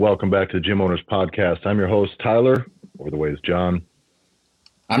Welcome back to the Gym Owners Podcast. I'm your host, Tyler. Over the way is John.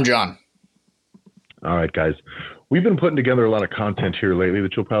 I'm John. All right, guys. We've been putting together a lot of content here lately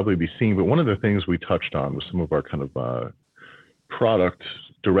that you'll probably be seeing, but one of the things we touched on with some of our kind of product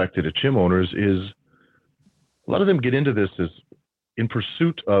directed at gym owners is a lot of them get into this as in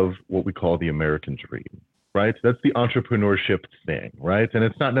pursuit of what we call the American dream, right? That's the entrepreneurship thing, right? And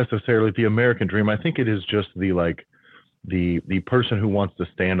it's not necessarily the American dream. I think it is just the person who wants to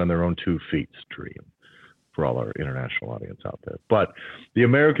stand on their own 2 feet dream for all our international audience out there. But the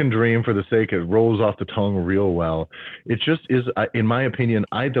American dream, for the sake, it rolls off the tongue real well. It just is, in my opinion,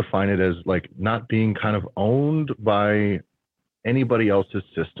 I define it as like not being kind of owned by anybody else's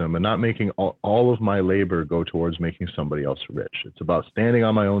system and not making all of my labor go towards making somebody else rich. It's about standing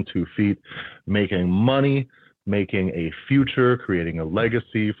on my own 2 feet, making money, making a future, creating a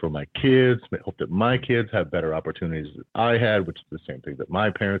legacy for my kids. I hope that my kids have better opportunities that I had, which is the same thing that my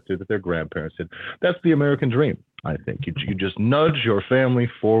parents did, that their grandparents did. That's the American dream, I think. You just nudge your family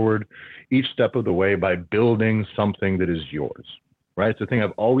forward each step of the way by building something that is yours, right? It's the thing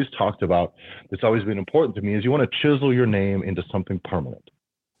I've always talked about that's always been important to me is you want to chisel your name into something permanent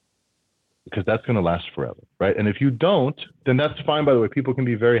because that's going to last forever, right? And if you don't, then that's fine. By the way, people can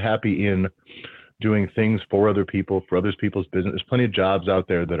be very happy in doing things for other people, for other people's business. There's plenty of jobs out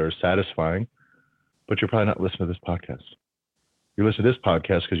there that are satisfying, but you're probably not listening to this podcast. You listen to this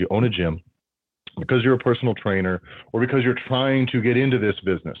podcast because you own a gym, because you're a personal trainer, or because you're trying to get into this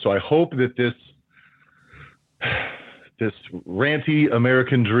business. So I hope that this ranty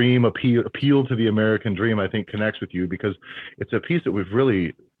American dream appeal to the American dream, I think connects with you because it's a piece that we've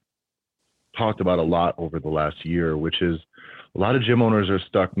really talked about a lot over the last year, which is a lot of gym owners are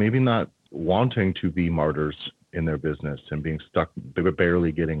stuck, maybe not wanting to be martyrs in their business and being stuck,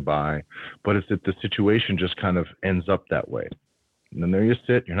 barely getting by, but it's that the situation just kind of ends up that way. And then there you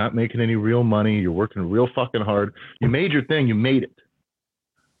sit, you're not making any real money, you're working real fucking hard. You made your thing, you made it.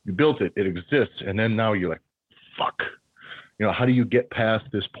 You built it, it exists, and then now you're like, fuck. You know, how do you get past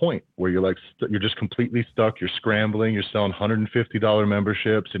this point where you're like, you're just completely stuck, you're scrambling, you're selling $150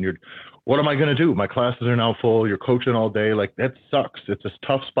 memberships, and what am I going to do? My classes are now full, you're coaching all day. Like, that sucks. It's a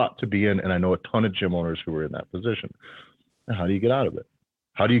tough spot to be in, and I know a ton of gym owners who are in that position. And how do you get out of it?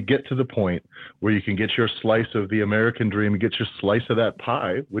 How do you get to the point where you can get your slice of the American dream, get your slice of that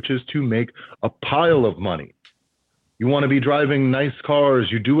pie, which is to make a pile of money? You want to be driving nice cars.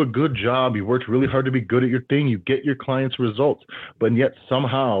 You do a good job. You worked really hard to be good at your thing. You get your clients results. But yet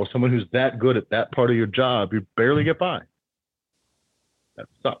somehow, someone who's that good at that part of your job, you barely get by. That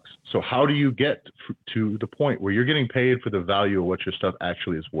sucks. So how do you get to the point where you're getting paid for the value of what your stuff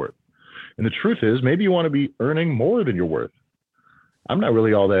actually is worth? And the truth is, maybe you want to be earning more than you're worth. I'm not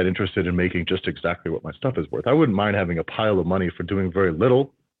really all that interested in making just exactly what my stuff is worth. I wouldn't mind having a pile of money for doing very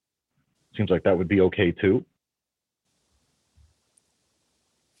little. Seems like that would be okay too.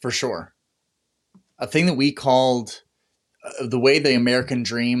 For sure. A thing that we called the way the American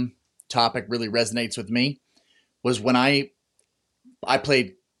dream topic really resonates with me was when I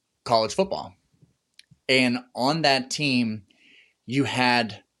played college football. And on that team, you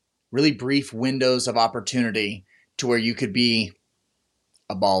had really brief windows of opportunity to where you could be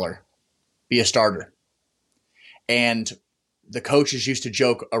a baller, be a starter. And the coaches used to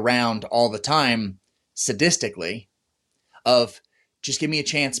joke around all the time, sadistically, of just give me a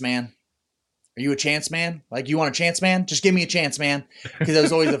chance, man. Are you a chance man? Like, you want a chance, man? Just give me a chance, man. Because that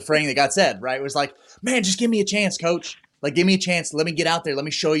was always the phrase that got said, right? It was like, man, just give me a chance, coach. Like, give me a chance. Let me get out there. Let me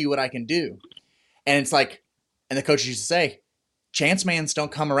show you what I can do. And it's like, and the coaches used to say, chance mans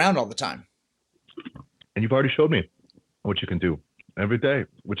don't come around all the time. And you've already showed me what you can do every day,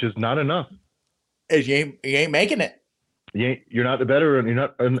 which is not enough. You ain't making it. You're not the better, and you're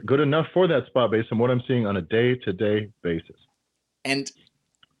not good enough for that spot based on what I'm seeing on a day-to-day basis. And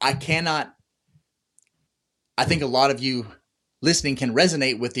I think a lot of you listening can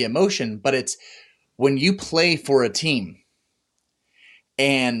resonate with the emotion, but it's when you play for a team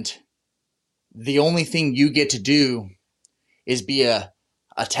and the only thing you get to do is be a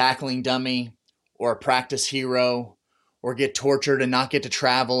tackling dummy or a practice hero or get tortured and not get to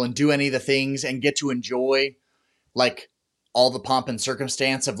travel and do any of the things and get to enjoy like all the pomp and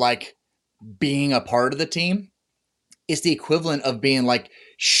circumstance of like being a part of the team. It's the equivalent of being like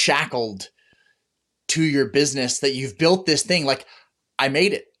shackled to your business that you've built this thing. Like, I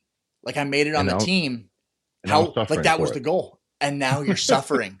made it. Like, I made it on the team. How, like, that was the goal. And now you're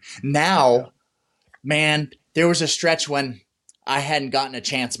suffering. Now, man, there was a stretch when I hadn't gotten a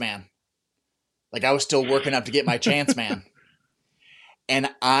chance, man. Like, I was still working up to get my chance, man. And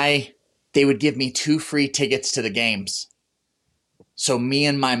they would give me 2 free tickets to the games. So me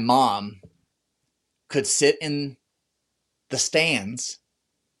and my mom could sit in the stands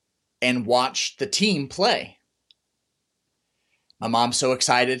and watch the team play. My mom's so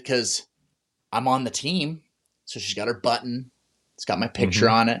excited because I'm on the team. So she's got her button. It's got my picture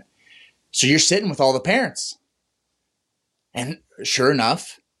Mm-hmm. on it. So you're sitting with all the parents. And sure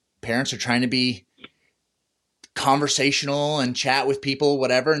enough, parents are trying to be conversational and chat with people,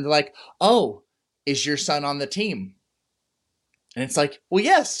 whatever. And they're like, oh, is your son on the team? And it's like, well,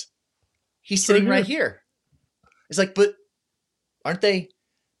 yes, he's It's right sitting right here. here. It's like, but aren't they?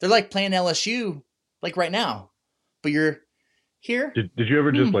 They're like playing LSU, like right now. But you're here? Did you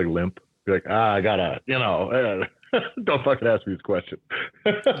ever just like limp? Be like, I gotta, don't fucking ask me this question.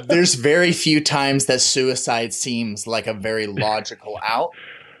 There's very few times that suicide seems like a very logical out.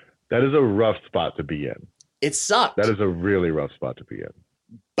 That is a rough spot to be in. It That sucked. is a really rough spot to be in.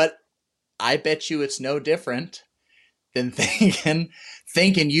 But I bet you it's no different than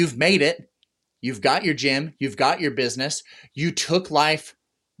thinking you've made it. You've got your gym, you've got your business. You took life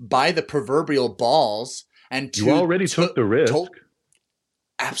by the proverbial balls and You already took the risk.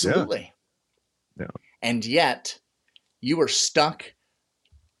 Absolutely. Yeah. And yet you were stuck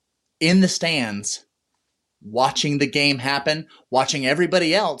in the stands watching the game happen, watching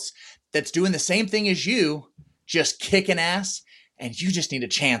everybody else that's doing the same thing as you, just kicking ass, and you just need a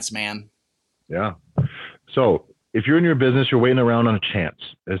chance, man. Yeah. So if you're in your business, you're waiting around on a chance.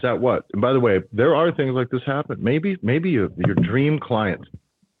 Is that what? And by the way, there are things like this happen. Maybe your dream client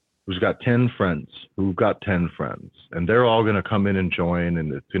who's got 10 friends, who've got 10 friends, and they're all going to come in and join,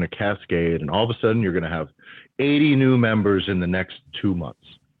 and it's going to cascade, and all of a sudden you're going to have 80 new members in the next 2 months.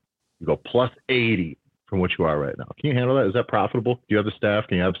 You go plus 80 from what you are right now. Can you handle that? Is that profitable? Do you have the staff?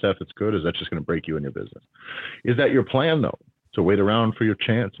 Can you have staff that's good? Is that just going to break you in your business? Is that your plan though? To wait around for your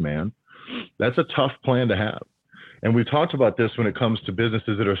chance, man. That's a tough plan to have. And we've talked about this when it comes to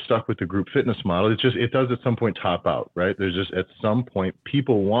businesses that are stuck with the group fitness model. It does at some point top out, right? There's just at some point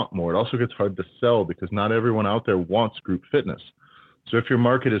people want more. It also gets hard to sell because not everyone out there wants group fitness. So if your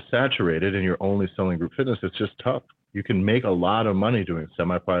market is saturated and you're only selling group fitness, it's just tough. You can make a lot of money doing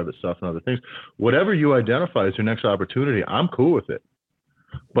semi-private stuff and other things. Whatever you identify as your next opportunity, I'm cool with it.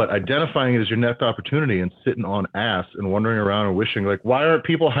 But identifying it as your next opportunity and sitting on ass and wandering around and wishing like, why aren't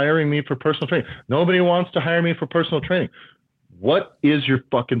people hiring me for personal training? Nobody wants to hire me for personal training. What is your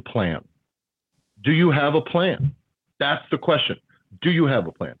fucking plan? Do you have a plan? That's the question. Do you have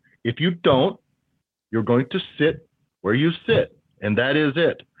a plan? If you don't, you're going to sit where you sit, and that is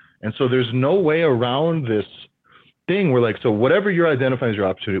it. And so there's no way around this thing where like, so whatever you're identifying as your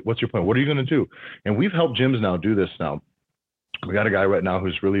opportunity, what's your plan? What are you going to do? And we've helped gyms now do this now. We got a guy right now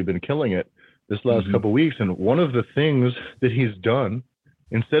who's really been killing it this last couple of weeks. And one of the things that he's done,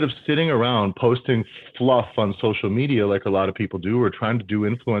 instead of sitting around posting fluff on social media like a lot of people do or trying to do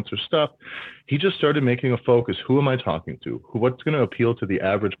influencer stuff, he just started making a focus. Who am I talking to? What's going to appeal to the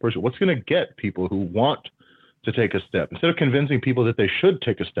average person? What's going to get people who want to take a step? Instead of convincing people that they should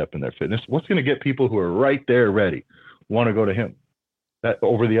take a step in their fitness, what's going to get people who are right there ready, want to go to him? That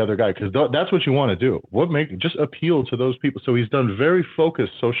over the other guy, because that's what you want to do. Just appeal to those people. So he's done very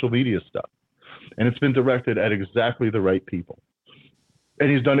focused social media stuff, and it's been directed at exactly the right people,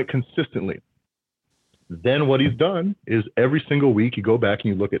 and he's done it consistently. Then what he's done is every single week you go back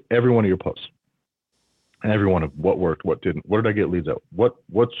and you look at every one of your posts, and every one of what worked, what didn't, where did I get leads out,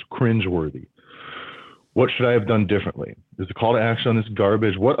 what's cringeworthy, what should I have done differently? There's a call to action on this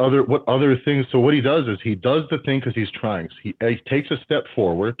garbage. What other things? So what he does is he does the thing because he's trying. So he takes a step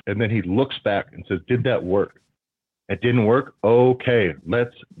forward and then he looks back and says, did that work? It didn't work. Okay,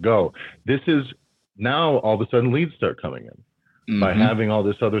 let's go. This is now all of a sudden leads start coming in by having all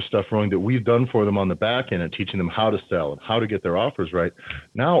this other stuff rolling that we've done for them on the back end and teaching them how to sell and how to get their offers right.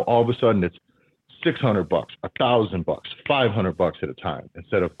 Now all of a sudden it's $600, $1,000, $500 at a time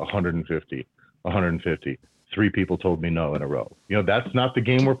instead of 150. 150. 3 people told me no in a row. That's not the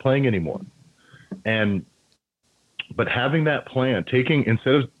game we're playing anymore. But having that plan,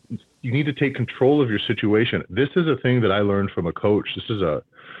 you need to take control of your situation. This is a thing that I learned from a coach. This is a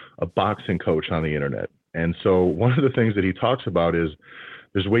boxing coach on the internet. And so one of the things that he talks about is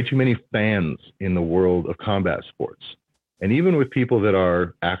there's way too many fans in the world of combat sports. And even with people that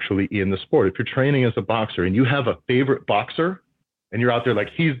are actually in the sport, if you're training as a boxer and you have a favorite boxer, and you're out there like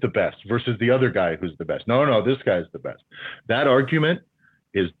he's the best versus the other guy who's the best. No, this guy's the best. That argument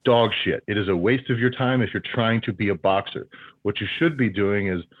is dog shit. It is a waste of your time if you're trying to be a boxer. What you should be doing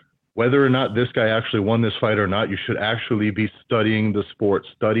is whether or not this guy actually won this fight or not, you should actually be studying the sport,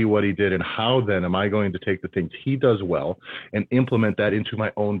 study what he did, and how then am I going to take the things he does well and implement that into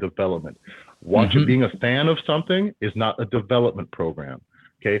my own development. Being a fan of something is not a development program.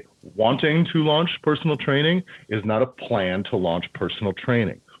 Okay. Wanting to launch personal training is not a plan to launch personal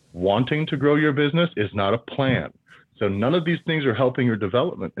training. Wanting to grow your business is not a plan. So none of these things are helping your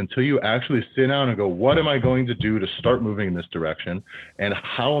development until you actually sit down and go, what am I going to do to start moving in this direction? And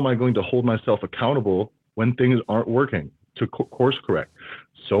how am I going to hold myself accountable when things aren't working to course correct?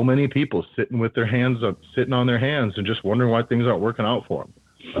 So many people sitting on their hands and just wondering why things aren't working out for them.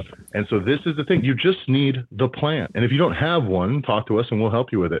 And so this is the thing. You just need the plan. And if you don't have one, talk to us and we'll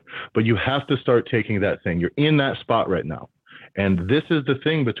help you with it. But you have to start taking that thing. You're in that spot right now. And this is the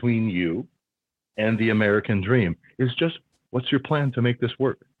thing between you and the American dream is just, what's your plan to make this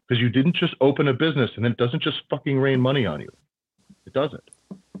work? Because you didn't just open a business and it doesn't just fucking rain money on you. It doesn't.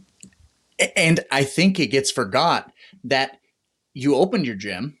 And I think it gets forgot that you opened your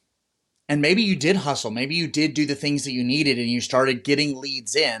gym and maybe you did hustle. Maybe you did do the things that you needed and you started getting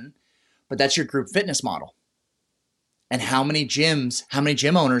leads in, but that's your group fitness model. And how many gym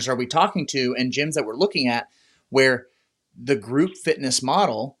owners are we talking to and gyms that we're looking at where the group fitness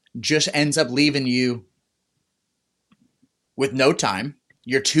model just ends up leaving you with no time.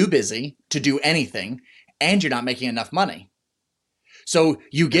 You're too busy to do anything and you're not making enough money. So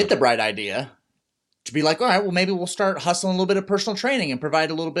you get the bright idea to be like, all right, well, maybe we'll start hustling a little bit of personal training and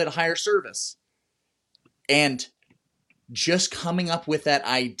provide a little bit higher service. And just coming up with that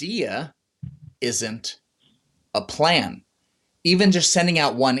idea isn't a plan. Even just sending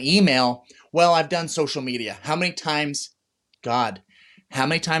out one email, well, I've done social media. How many times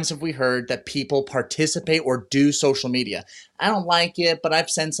have we heard that people participate or do social media? I don't like it, but I've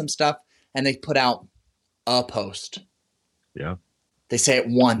sent some stuff and they put out a post. Yeah. They say it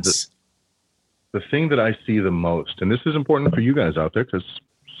once. The thing that I see the most, and this is important for you guys out there because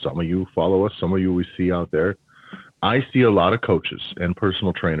some of you follow us, some of you we see out there. I see a lot of coaches and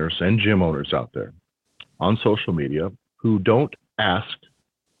personal trainers and gym owners out there on social media who don't ask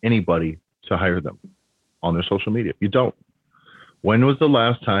anybody to hire them on their social media. You don't. When was the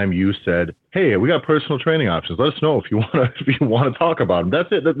last time you said, hey, we got personal training options. Let us know if you want to talk about them. That's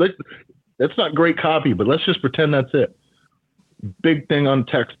it. That's not great copy, but let's just pretend that's it. Big thing on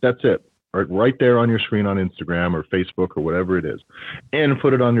text. That's it. Right there on your screen on Instagram or Facebook or whatever it is. And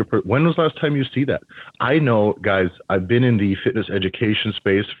put it on your, when was the last time you see that? I know, guys, I've been in the fitness education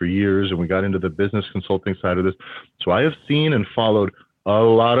space for years and we got into the business consulting side of this. So I have seen and followed a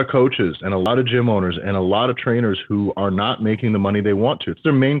lot of coaches and a lot of gym owners and a lot of trainers who are not making the money they want to. It's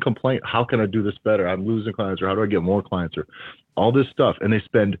their main complaint. How can I do this better? I'm losing clients, or how do I get more clients, or all this stuff. And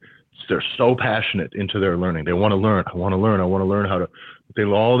they're so passionate into their learning. They want to learn. I want to learn how to,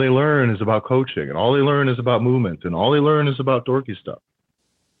 all they learn is about coaching, and all they learn is about movement, and all they learn is about dorky stuff.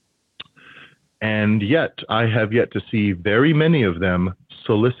 And yet I have yet to see very many of them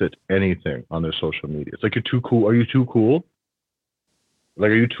solicit anything on their social media. It's like, you're too cool. Are you too cool? Like,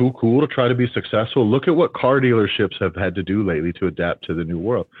 are you too cool to try to be successful? Look at what car dealerships have had to do lately to adapt to the new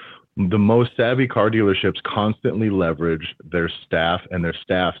world. The most savvy car dealerships constantly leverage their staff and their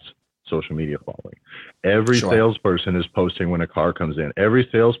staff's social media following. Every salesperson is posting when a car comes in. Every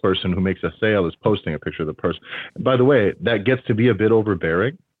salesperson who makes a sale is posting a picture of the person. And by the way, that gets to be a bit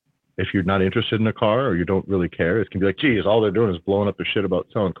overbearing. If you're not interested in a car or you don't really care, it can be like, geez, all they're doing is blowing up their shit about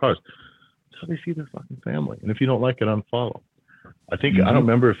selling cars. That's how they feed their fucking family. And if you don't like it, unfollow. I think, I don't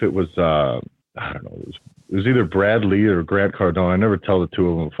remember if it was, I don't know, it was either Brad Lee or Grant Cardone. I never tell the two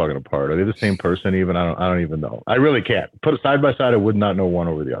of them fucking apart. Are they the same person even? I don't even know. I really can't. Put it side by side, I would not know one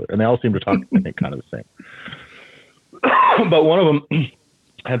over the other. And they all seem to talk, I think, kind of the same. But one of them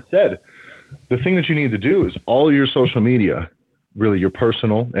had said, the thing that you need to do is all your social media, really your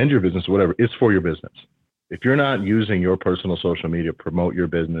personal and your business, whatever, is for your business. If you're not using your personal social media, promote your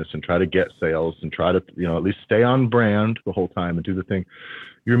business and try to get sales and try to, at least stay on brand the whole time and do the thing,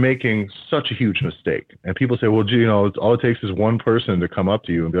 you're making such a huge mistake. And people say, well, all it takes is one person to come up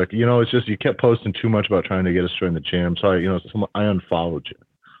to you and be like, it's just, you kept posting too much about trying to get us join the gym. Sorry, I unfollowed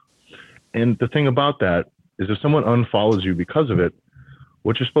you. And the thing about that is, if someone unfollows you because of it,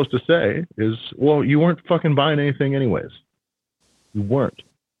 what you're supposed to say is, well, you weren't fucking buying anything anyways. You weren't.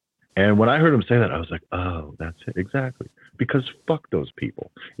 And when I heard him say that, I was like, oh, that's it. Exactly. Because fuck those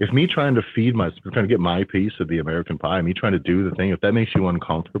people. If me trying to get my piece of the American pie, me trying to do the thing, if that makes you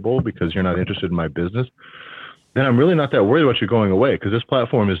uncomfortable because you're not interested in my business, then I'm really not that worried about you going away, because this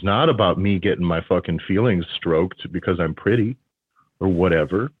platform is not about me getting my fucking feelings stroked because I'm pretty or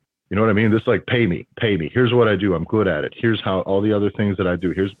whatever. You know what I mean? This like pay me. Here's what I do. I'm good at it. Here's how all the other things that I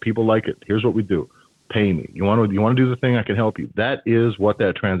do. Here's people like it. Here's what we do. Pay me. You want to do the thing, I can help you. That is what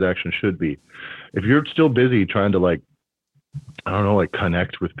that transaction should be. If you're still busy trying to like, I don't know, like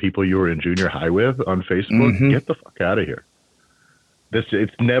connect with people you were in junior high with on Facebook, get the fuck out of here.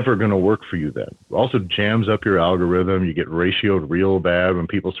 It's never going to work for you then. It also jams up your algorithm. You get ratioed real bad when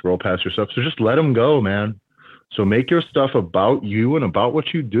people scroll past your stuff. So just let them go, man. So make your stuff about you and about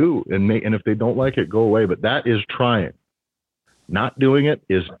what you do, and if they don't like it, go away. But that is trying. Not doing it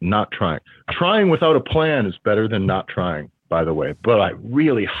is not trying. Trying without a plan is better than not trying, by the way. But I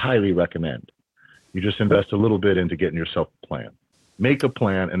really highly recommend you just invest a little bit into getting yourself a plan. Make a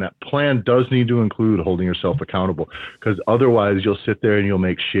plan, and that plan does need to include holding yourself accountable, because otherwise you'll sit there and you'll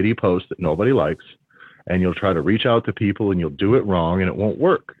make shitty posts that nobody likes, and you'll try to reach out to people and you'll do it wrong and it won't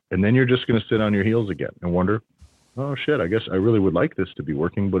work. And then you're just going to sit on your heels again and wonder, oh shit, I guess I really would like this to be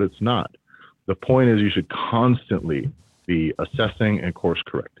working, but it's not. The point is you should constantly be assessing and course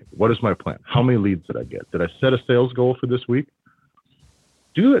correcting. What is my plan? How many leads did I get? Did I set a sales goal for this week?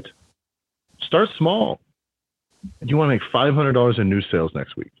 Do it. Start small. And you want to make $500 in new sales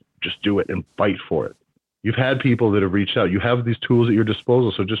next week. Just do it and fight for it. You've had people that have reached out. You have these tools at your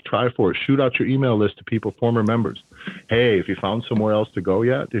disposal, so just try for it. Shoot out your email list to people, former members. Hey, if you found somewhere else to go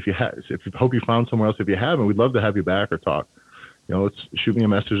yet, hope you found somewhere else. If you haven't, we'd love to have you back or talk. Let's shoot me a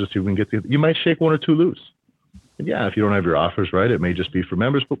message to see if we can get you might shake one or two loose. And yeah, if you don't have your offers right, it may just be for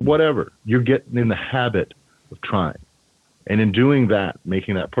members, but whatever. You're getting in the habit of trying. And in doing that,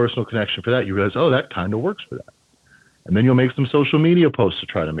 making that personal connection for that, you realize, oh, that kind of works for that. And then you'll make some social media posts to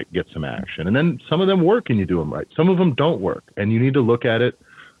try to get some action. And then some of them work and you do them right. Some of them don't work. And you need to look at it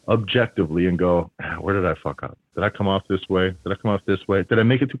objectively and go, where did I fuck up? Did I come off this way? Did I come off this way? Did I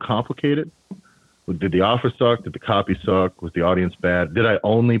make it too complicated? Did the offer suck? Did the copy suck? Was the audience bad? Did I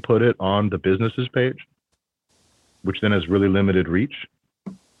only put it on the business's page, which then has really limited reach?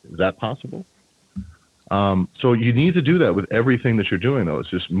 Is that possible? So you need to do that with everything that you're doing, though. It's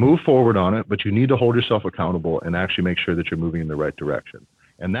just move forward on it, but you need to hold yourself accountable and actually make sure that you're moving in the right direction.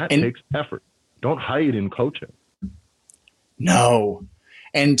 And that takes effort. Don't hide in coaching. No.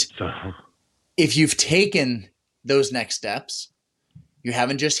 And if you've taken those next steps, you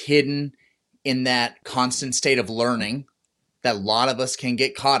haven't just hidden in that constant state of learning that a lot of us can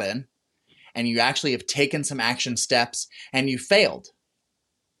get caught in, and you actually have taken some action steps and you failed.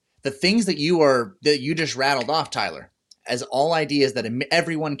 The things that you just rattled off, Tyler, as all ideas that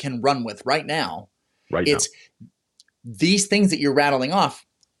everyone can run with right now. These things that you're rattling off.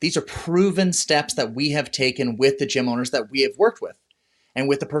 These are proven steps that we have taken with the gym owners that we have worked with and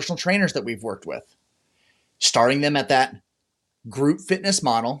with the personal trainers that we've worked with, starting them at that group fitness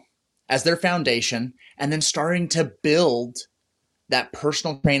model as their foundation, and then starting to build that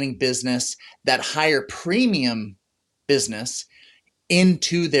personal training business, that higher premium business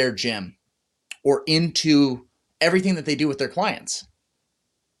into their gym or into everything that they do with their clients.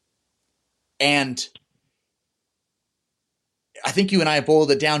 And I think you and I have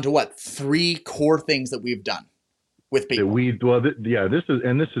boiled it down to 3 core things that we've done with people.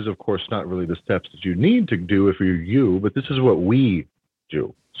 This is of course not really the steps that you need to do if you're you, but this is what we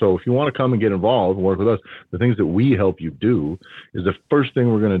do. So if you want to come and get involved and work with us, the things that we help you do is the first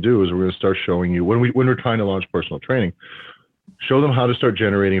thing we're going to do is we're going to start showing you when we're trying to launch personal training, show them how to start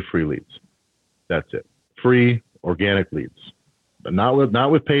generating free leads. That's it. Free organic leads. But not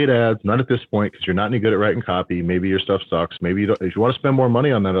with paid ads, not at this point, because you're not any good at writing copy. Maybe your stuff sucks. Maybe you don't. If you want to spend more money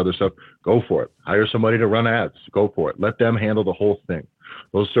on that other stuff, go for it. Hire somebody to run ads. Go for it. Let them handle the whole thing.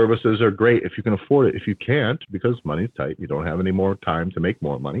 Those services are great if you can afford it. If you can't, because money's tight, you don't have any more time to make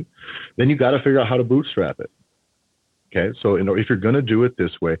more money, then you got to figure out how to bootstrap it. Okay, so if you're going to do it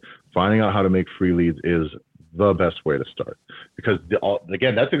this way, finding out how to make free leads is the best way to start, because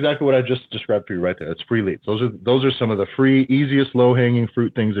again, that's exactly what I just described for you right there. It's free leads. Those are some of the free, easiest, low-hanging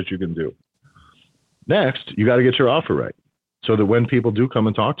fruit things that you can do. Next, you got to get your offer right, so that when people do come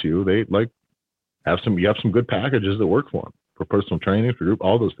and talk to you, they you have some good packages that work for them, for personal training, for group,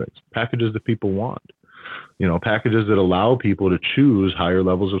 all those things. Packages that people want. Packages that allow people to choose higher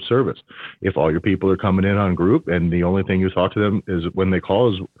levels of service. If all your people are coming in on group and the only thing you talk to them is when they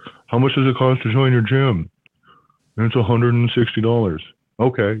call is, how much does it cost to join your gym? And it's $160.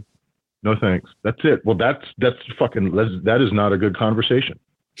 Okay. No thanks. That's it. Well, that is not a good conversation.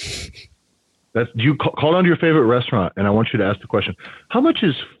 You call down to your favorite restaurant and I want you to ask the question, how much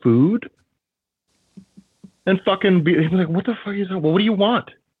is food? And fucking be like, what the fuck is that? Well, what do you want?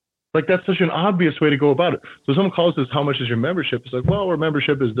 Like, that's such an obvious way to go about it. So someone calls this, how much is your membership? It's like, well, our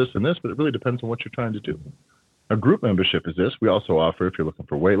membership is this and this, but it really depends on what you're trying to do. A group membership is this. We also offer, if you're looking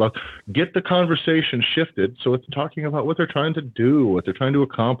for weight loss, get the conversation shifted so it's talking about what they're trying to do, what they're trying to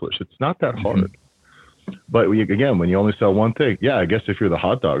accomplish. It's not that hard. But again, when you only sell one thing, yeah, I guess if you're the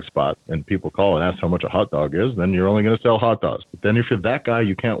hot dog spot and people call and ask how much a hot dog is, then you're only going to sell hot dogs. But then if you're that guy,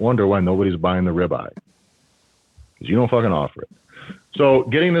 you can't wonder why nobody's buying the ribeye, because you don't fucking offer it. So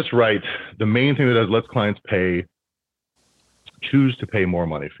getting this right, the main thing that lets clients choose to pay more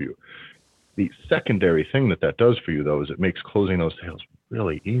money for you. The secondary thing that does for you, though, is it makes closing those sales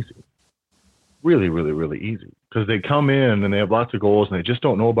really easy. Really, really, really easy. Because they come in and they have lots of goals and they just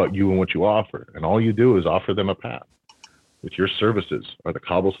don't know about you and what you offer. And all you do is offer them a path. With your services are the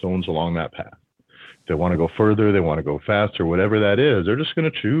cobblestones along that path. If they want to go further, they want to go faster, whatever that is, they're just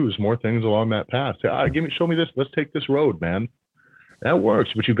going to choose more things along that path. Say, show me this. Let's take this road, man. That works,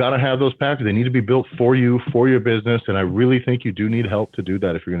 but you've got to have those packages. They need to be built for you, for your business. And I really think you do need help to do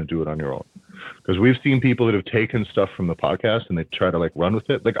that if you're going to do it on your own. Because we've seen people that have taken stuff from the podcast and they try to like run with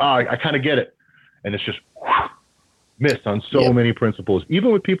it. Like, I kind of get it. And it's just missed on so many principles.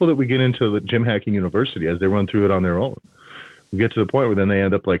 Even with people that we get into the Gym Hacking University, as they run through it on their own, we get to the point where then they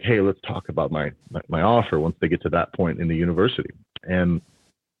end up like, hey, let's talk about my offer once they get to that point in the university. And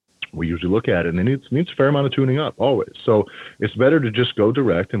we usually look at it, and it needs a fair amount of tuning up always. So it's better to just go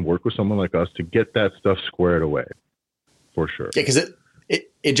direct and work with someone like us to get that stuff squared away, for sure. Yeah, because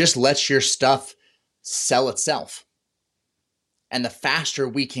it just lets your stuff sell itself. And the faster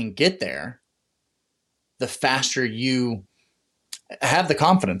we can get there, the faster you have the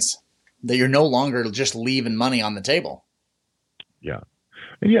confidence that you're no longer just leaving money on the table. Yeah.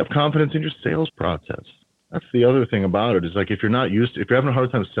 And you have confidence in your sales process. That's the other thing about it is like, if you're having a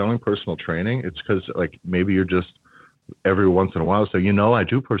hard time selling personal training, it's because like maybe you're just every once in a while. So, I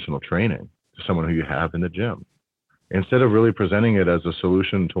do personal training to someone who you have in the gym. Instead of really presenting it as a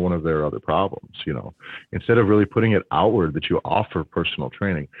solution to one of their other problems, instead of really putting it outward that you offer personal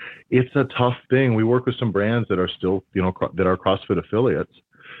training. It's a tough thing. We work with some brands that are still, that are CrossFit affiliates,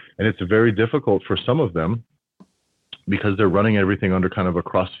 and it's very difficult for some of them because they're running everything under kind of a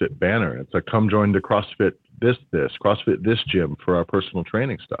CrossFit banner. It's like, come join the CrossFit CrossFit this gym for our personal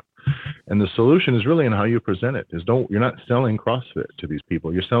training stuff. And the solution is really in how you present it. You're not selling CrossFit to these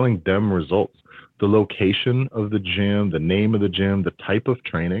people. You're selling them results. The location of the gym, the name of the gym, the type of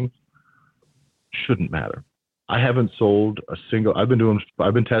training shouldn't matter. I haven't sold a single, I've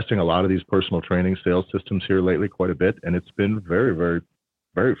been testing a lot of these personal training sales systems here lately quite a bit, and it's been very, very,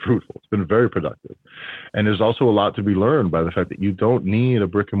 very fruitful. It's been very productive. And there's also a lot to be learned by the fact that you don't need a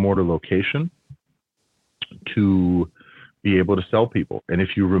brick and mortar location to be able to sell people. And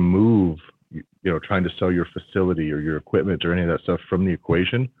if you remove, trying to sell your facility or your equipment or any of that stuff from the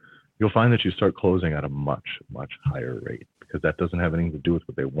equation, you'll find that you start closing at a much, much higher rate, because that doesn't have anything to do with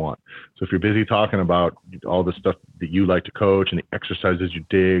what they want. So if you're busy talking about all the stuff that you like to coach and the exercises you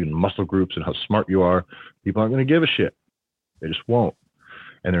dig and muscle groups and how smart you are, people aren't going to give a shit. They just won't.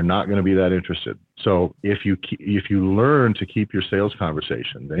 And they're not going to be that interested. So if you learn to keep your sales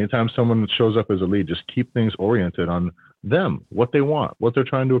conversations, anytime someone shows up as a lead, just keep things oriented on them, what they want, what they're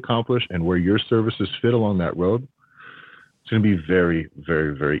trying to accomplish, and where your services fit along that road. It's going to be very,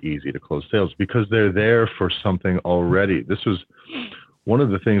 very, very easy to close sales because they're there for something already. This was one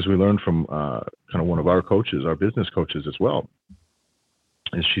of the things we learned from kind of one of our coaches, our business coaches as well,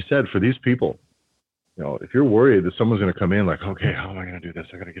 is she said, for these people, if you're worried that someone's going to come in like, okay, how am I going to do this?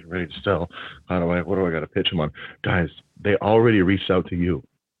 I got to get ready to sell. What do I got to pitch them on? Guys, they already reached out to you.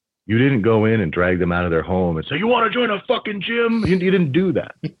 You didn't go in and drag them out of their home and say, you want to join a fucking gym? You didn't do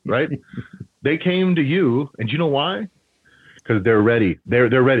that, right? They came to you, and you know why? Because they're ready. They're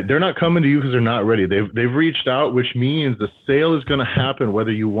ready. They're not coming to you because they're not ready. They've reached out, which means the sale is going to happen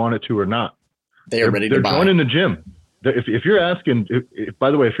whether you want it to or not. They're ready to buy. They're joining the gym. If you're asking, by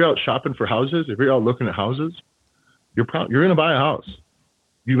the way, if you're out shopping for houses, if you're out looking at houses, you're going to buy a house.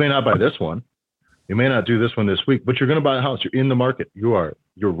 You may not buy this one. You may not do this one this week, but you're going to buy a house. You're in the market. You're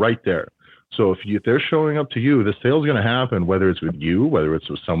right there. So if they're showing up to you, the sale's going to happen, whether it's with you, whether it's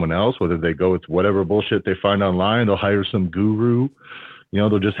with someone else, whether they go with whatever bullshit they find online, they'll hire some guru,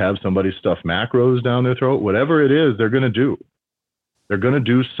 they'll just have somebody stuff macros down their throat, whatever it is, they're going to do. They're going to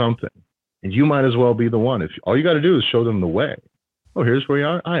do something. And you might as well be the one. If all you got to do is show them the way. Oh, here's where you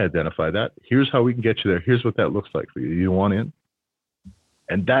are. I identify that. Here's how we can get you there. Here's what that looks like for you. You want in?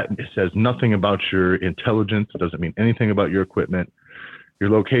 And that says nothing about your intelligence. It doesn't mean anything about your equipment. Your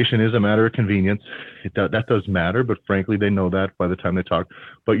location is a matter of convenience. That does matter, but frankly, they know that by the time they talk.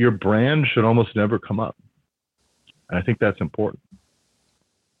 But your brand should almost never come up. And I think that's important.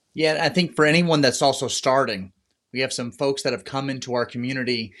 Yeah, I think for anyone that's also starting, We have some folks that have come into our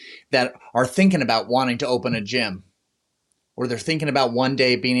community that are thinking about wanting to open a gym, or they're thinking about one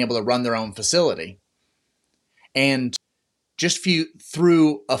day being able to run their own facility. And just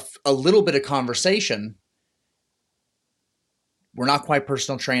through a little bit of conversation, we're not quite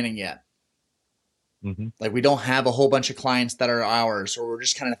personal training yet. Mm-hmm. Like, we don't have a whole bunch of clients that are ours, or we're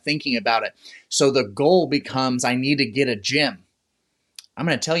just kind of thinking about it. So the goal becomes, I need to get a gym. I'm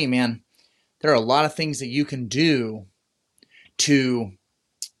going to tell you, man, there are a lot of things that you can do to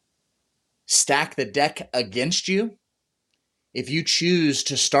stack the deck against you. If you choose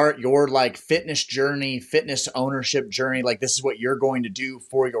to start your like fitness journey, fitness ownership journey, like this is what you're going to do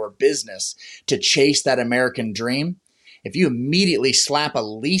for your business to chase that American dream. If you immediately slap a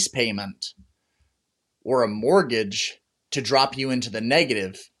lease payment or a mortgage to drop you into the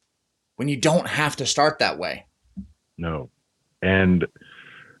negative when you don't have to start that way. No. And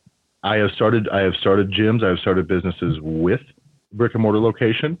I have started gyms. I have started businesses with brick and mortar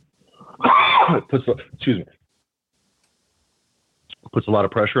location. Excuse me. Puts a lot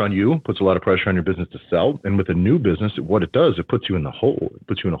of pressure on you, puts a lot of pressure on your business to sell. And with a new business, what it does, it puts you in the hole. It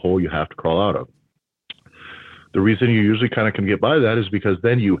puts you in a hole you have to crawl out of. The reason you usually kind of can get by that is because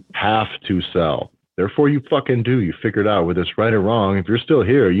then you have to sell. Therefore, you fucking do. You figured out whether it's right or wrong. If you're still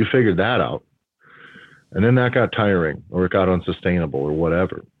here, you figured that out. And then that got tiring, or it got unsustainable, or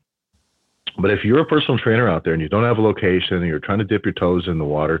whatever. But if you're a personal trainer out there and you don't have a location and you're trying to dip your toes in the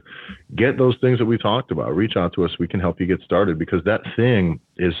water, get those things that we talked about. Reach out to us. We can help you get started, because that thing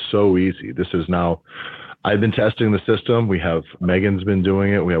is so easy. This is now, I've been testing the system. We have, Megan's been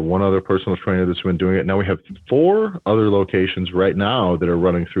doing it. We have one other personal trainer that's been doing it. Now we have 4 other locations right now that are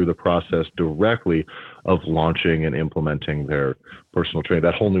running through the process directly of launching and implementing their personal training,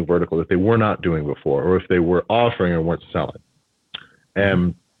 that whole new vertical that they were not doing before, or if they were offering or weren't selling.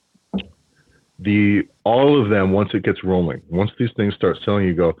 And all of them, once it gets rolling, once these things start selling,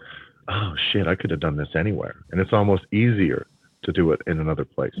 you go, oh shit, I could have done this anywhere. And it's almost easier to do it in another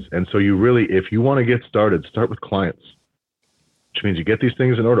place. And so you really, if you want to get started, start with clients, which means you get these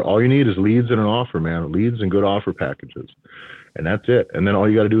things in order. All you need is leads and an offer, man, leads and good offer packages. And that's it. And then all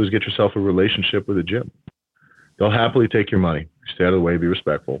you got to do is get yourself a relationship with a gym. They'll happily take your money. Stay out of the way, be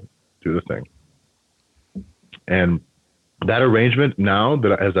respectful, do the thing. And that arrangement now,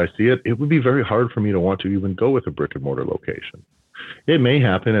 that as I see it, it would be very hard for me to want to even go with a brick and mortar location. It may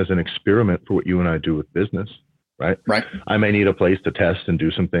happen as an experiment for what you and I do with business, right? Right. I may need a place to test and do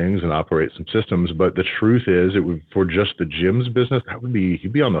some things and operate some systems, but the truth is, it would, for just the gym's business,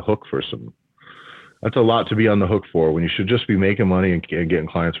 you'd be on the hook for that's a lot to be on the hook for, when you should just be making money and getting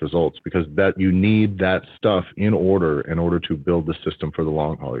clients results, because that you need that stuff in order to build the system for the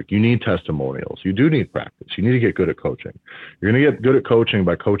long haul. You need testimonials. You do need practice. You need to get good at coaching. You're going to get good at coaching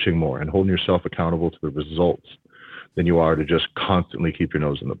by coaching more and holding yourself accountable to the results than you are to just constantly keep your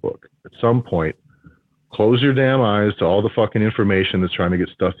nose in the book. At some point, close your damn eyes to all the fucking information that's trying to get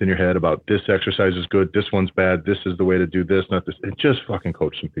stuffed in your head about this exercise is good, this one's bad, this is the way to do this, not this, and just fucking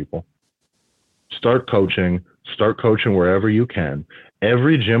coach some people. Start coaching wherever you can.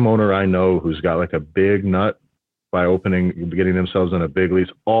 Every gym owner I know who's got like a big nut by getting themselves on a big lease,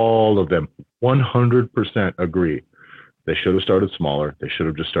 all of them 100% agree. They should have started smaller. They should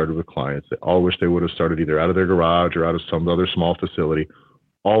have just started with clients. They all wish they would have started either out of their garage or out of some other small facility.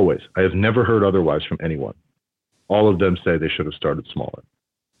 Always. I have never heard otherwise from anyone. All of them say they should have started smaller.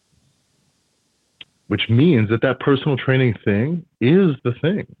 Which means that personal training thing is the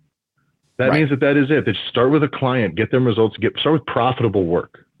thing. That means that is it. They start with a client, get them results, start with profitable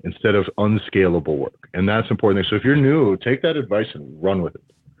work instead of unscalable work. And that's important. So if you're new, take that advice and run with it.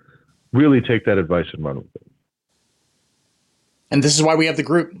 Really take that advice and run with it. And this is why we have the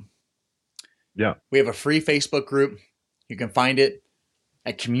group. Yeah. We have a free Facebook group. You can find it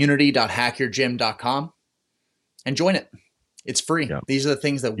at community.hackyourgym.com and join it. It's free. Yeah. These are the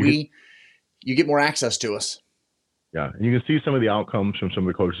things that you get more access to us. Yeah, and you can see some of the outcomes from some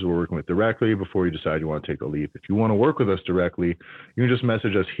of the coaches we're working with directly before you decide you want to take the leap. If you want to work with us directly, you can just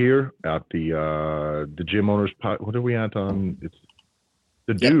message us here at the Gym Owners pod. What are we at on? It's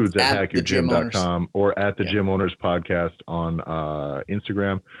the dudes at hackyourgym.com or at the Gym Owners podcast on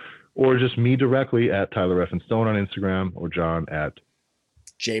Instagram, or just me directly at Tyler F. and Stone on Instagram, or John at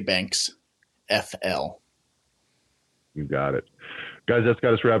JBanks FL. You got it. Guys, that's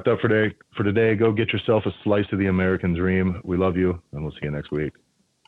got us wrapped up for today. Go get yourself a slice of the American dream. We love you, and we'll see you next week.